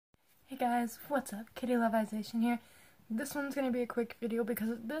Hey guys, what's up? Kitty Loveization here. This one's gonna be a quick video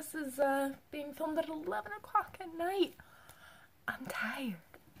because this is being filmed at 11 o'clock at night. I'm tired.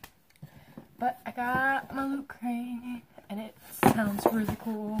 But I got my Lootcrate and it sounds really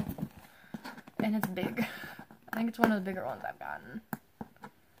cool. And it's big. I think it's one of the bigger ones I've gotten.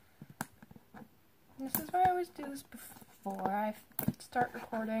 This is where I always do this before I start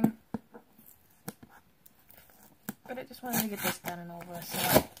recording. But I just wanted to get this done and over with, so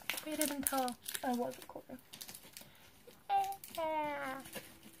I waited until I was recording.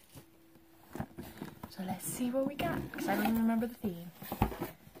 So let's see what we got, because I don't even remember the theme.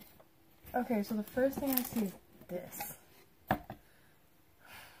 Okay, so the first thing I see is this.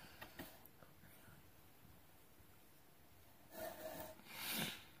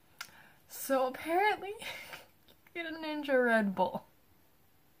 So apparently, you get a Ninja Red Bull.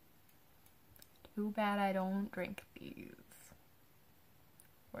 Too bad I don't drink these.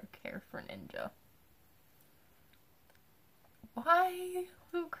 Or care for Ninja. Why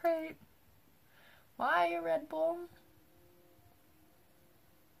Lootcrate? Why a Red Bull?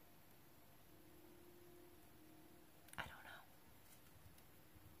 I don't know.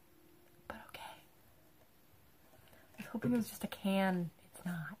 But okay. I was hoping it was just a can. It's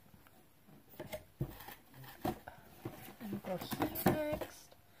not. And we'll go here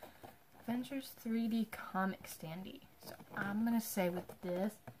next. Avengers 3D comic standee. So I'm gonna say with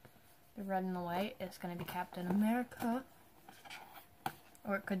this, the red and the white, it's gonna be Captain America.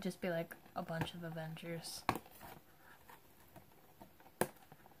 Or it could just be like a bunch of Avengers.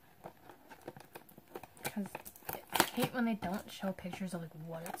 Because I hate when they don't show pictures of like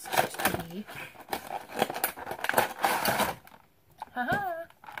what it's supposed to be. Haha!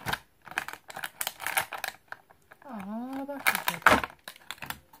 Aww, that's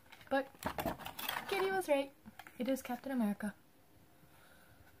but Kitty was right. It is Captain America.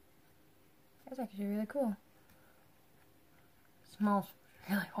 That's actually really cool. Smells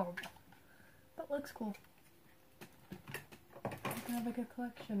really horrible, but looks cool. I can have like a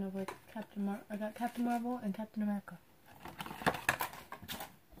collection of like I got Captain Marvel and Captain America.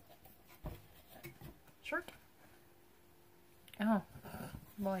 Shirt. Oh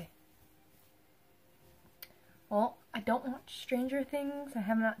boy. Well, I don't watch Stranger Things. I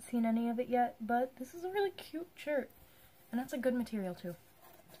have not seen any of it yet, but this is a really cute shirt. And that's a good material too.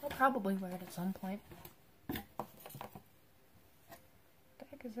 I'll probably wear it at some point. What the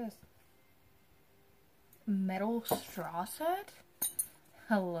heck is this? Metal straw set?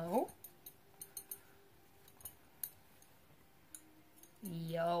 Hello?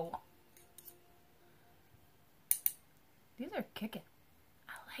 Yo. These are kicking.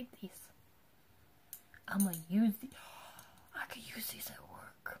 I like these. I'm gonna use these. I could use these at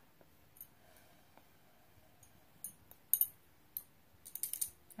work.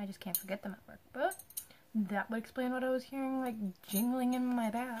 I just can't forget them at work. But that would explain what I was hearing, like jingling in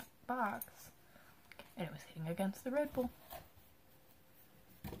my box. And it was hitting against the Red Bull.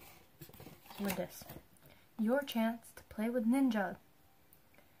 So with this, your chance to play with Ninja.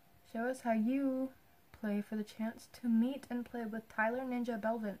 Show us how you play for the chance to meet and play with Tyler Ninja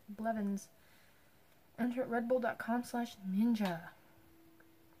Blevins. Enter at redbull.com/ninja.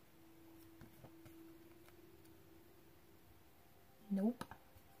 Nope.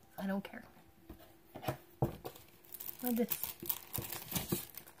 I don't care. What is this?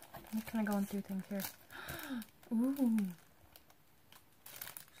 I'm just kind of going through things here. Ooh.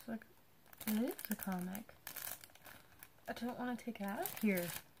 It's like, it is a comic. I don't want to take it out of here.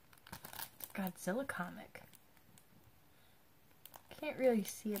 Godzilla comic. Can't really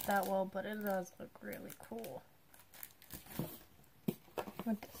see it that well, but it does look really cool.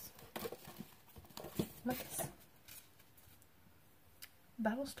 What's this? What's this?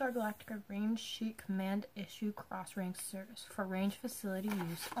 Battlestar Galactica Range Sheet Command Issue Cross Range Service for range facility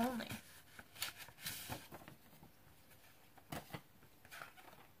use only.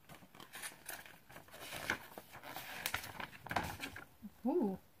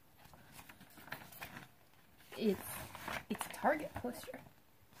 Ooh. It's a Target poster.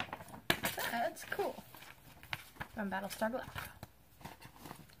 That's cool. From Battlestar Galactica.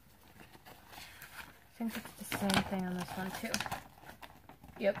 I think it's the same thing on this one too.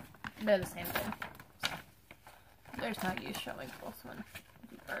 Yep, they're the same thing. So, there's no use showing both one.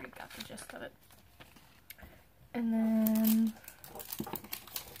 You've already got the gist of it. And then,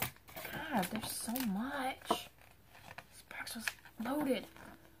 God, there's so much. This box was loaded.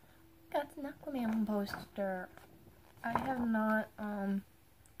 That's an Aquaman poster. I have not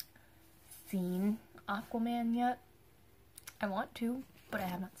seen Aquaman yet. I want to, but I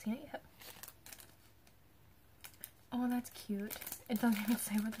have not seen it yet. Oh, that's cute. It doesn't even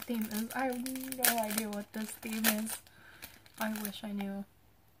say what the theme is. I have no idea what this theme is. I wish I knew.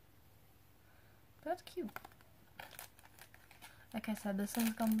 But that's cute. Like I said, this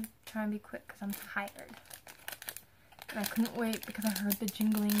thing's gonna try and be quick because I'm tired. And I couldn't wait because I heard the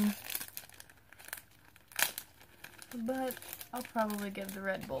jingling. But I'll probably give the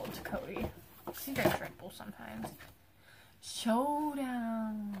Red Bull to Cody. He drinks Red Bull sometimes.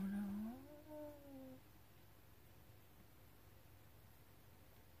 Showdown!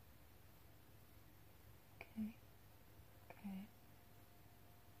 Okay. Okay.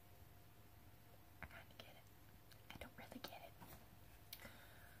 I kinda get it. I don't really get it.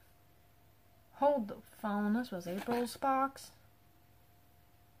 Hold the phone. This was April's box.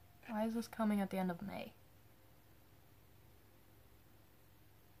 Why is this coming at the end of May?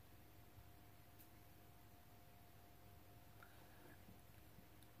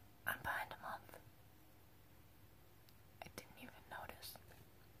 I'm behind a month. I didn't even notice.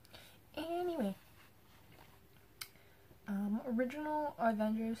 Anyway. Original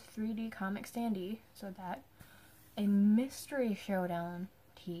Avengers 3D comic standee. So that. A mystery showdown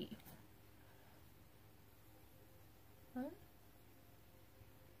tee. What?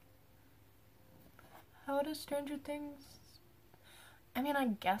 How does Stranger Things... I mean, I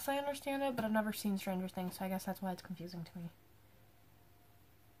guess I understand it, but I've never seen Stranger Things, so I guess that's why it's confusing to me.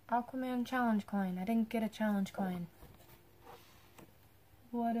 Aquaman challenge coin. I didn't get a challenge coin.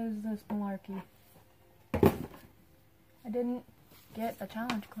 What is this malarkey? I didn't get a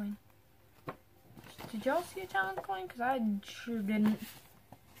challenge coin. Did y'all see a challenge coin? Because I sure didn't.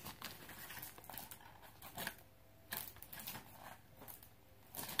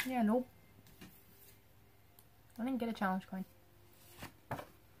 Yeah, nope. I didn't get a challenge coin.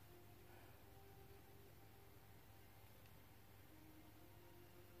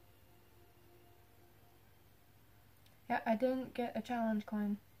 Yeah, I didn't get a challenge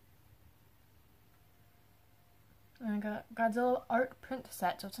coin. And I got Godzilla art print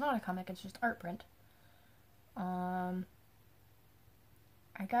set, so it's not a comic, it's just art print. I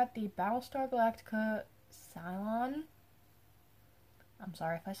got the Battlestar Galactica Cylon. I'm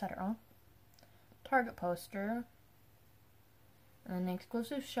sorry if I said it wrong. Target poster. And an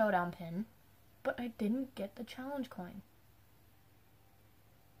exclusive showdown pin. But I didn't get the challenge coin.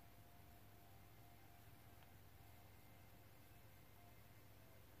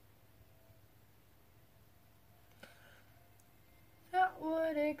 That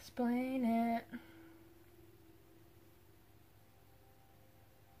would explain it.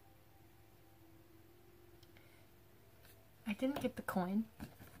 I didn't get the coin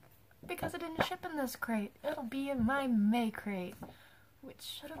because it didn't ship in this crate. It'll be in my May crate, which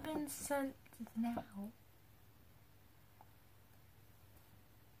should have been sent now.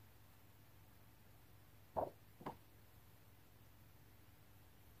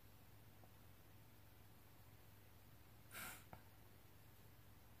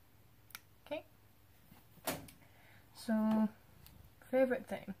 Okay. So, favorite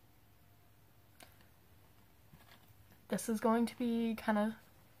thing. This is going to be kind of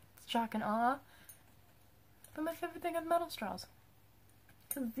shock and awe. But my favorite thing is metal straws.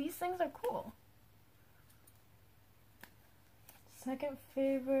 Because these things are cool. Second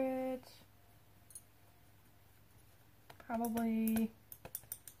favorite, probably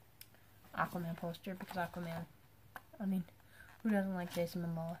Aquaman poster, because Aquaman, I mean, who doesn't like Jason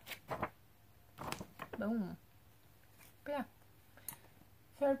Momoa? Boom. But yeah.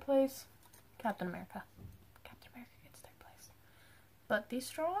 Third place, Captain America. But these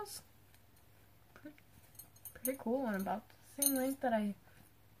straws, pretty cool and about the same length that I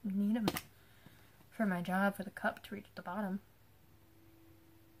need them for my job, for the cup to reach the bottom.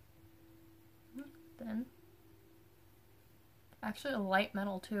 Then, actually a light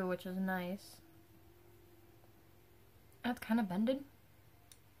metal too, which is nice. That's kind of bended.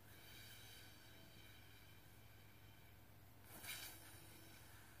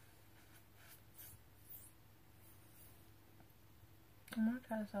 I'm gonna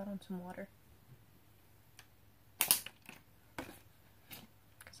try this out on some water. Because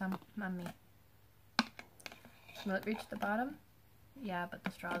I'm me. Will it reach the bottom? Yeah, but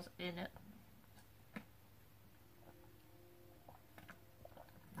the straw's in it.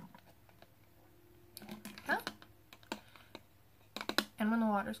 Huh? And when the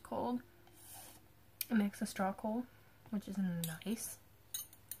water's cold, it makes the straw cold, which is nice.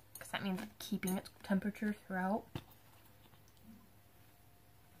 Because that means keeping its temperature throughout.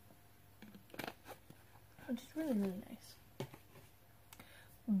 Which is really, really nice.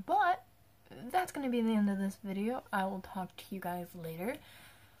 But that's going to be the end of this video. I will talk to you guys later.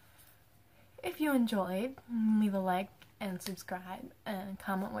 If you enjoyed, leave a like and subscribe and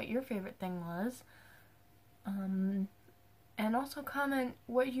comment what your favorite thing was. And also comment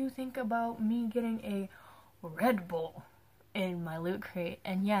what you think about me getting a Red Bull in my loot crate.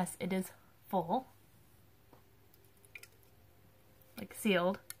 And yes, it is full. Like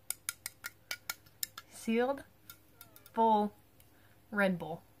sealed. Sealed, full Red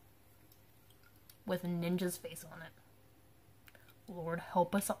Bull with a ninja's face on it. Lord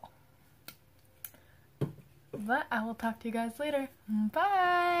help us all. But I will talk to you guys later.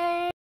 Bye!